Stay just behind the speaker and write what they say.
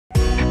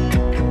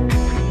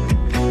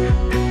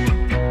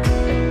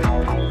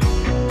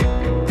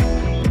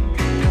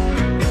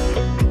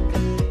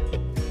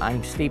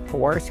Steve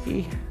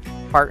Piwarski,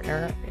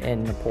 partner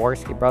in the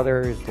Piwarski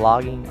Brothers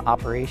Logging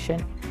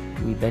operation.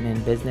 We've been in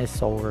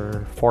business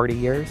over 40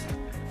 years.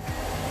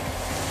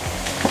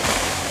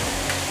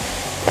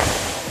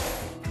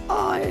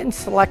 In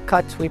select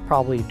cuts, we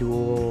probably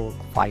do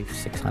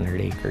 500-600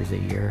 acres a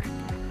year,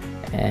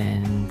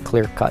 and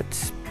clear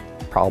cuts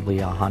probably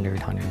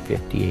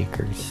 100-150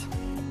 acres.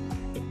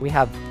 We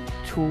have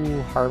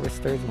 2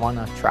 harvesters, one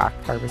a track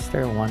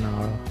harvester, one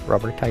a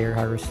rubber tire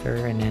harvester,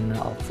 and then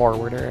a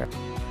forwarder.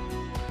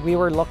 We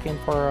were looking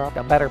for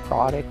a better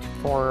product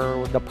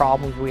for the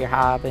problems we are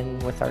having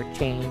with our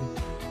chain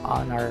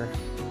on our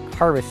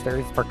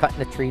harvesters for cutting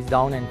the trees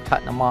down and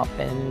cutting them up.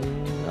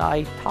 And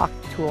I talked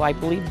to, I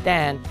believe,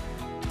 Dan.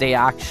 They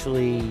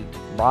actually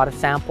brought a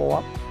sample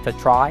up to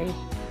try.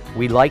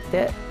 We liked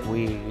it.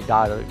 We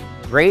got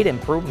great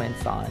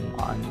improvements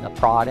on the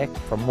product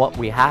from what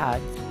we had.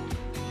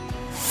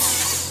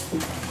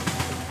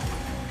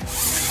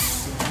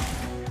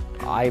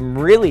 I'm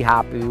really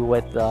happy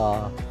with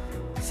the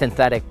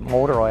synthetic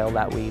motor oil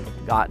that we've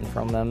gotten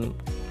from them.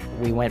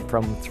 We went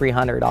from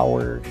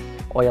 300-hour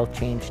oil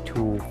change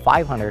to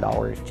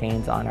 500-hour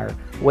change on our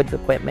woods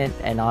equipment,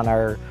 and on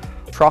our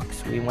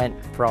trucks we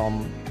went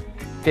from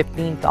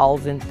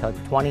 15,000 to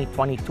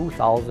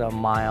 22,000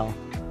 mile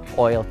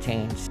oil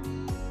change.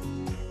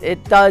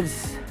 It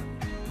does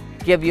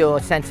give you a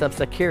sense of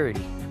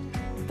security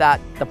that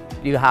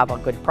you have a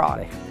good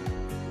product.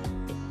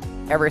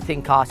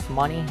 Everything costs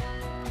money.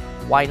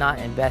 Why not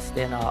invest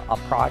in a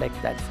product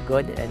that's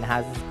good and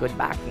has good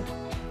backing?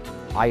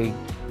 I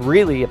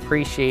really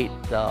appreciate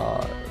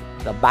the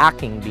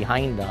backing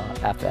behind the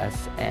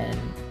FS, and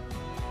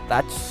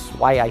that's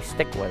why I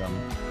stick with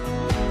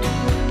them.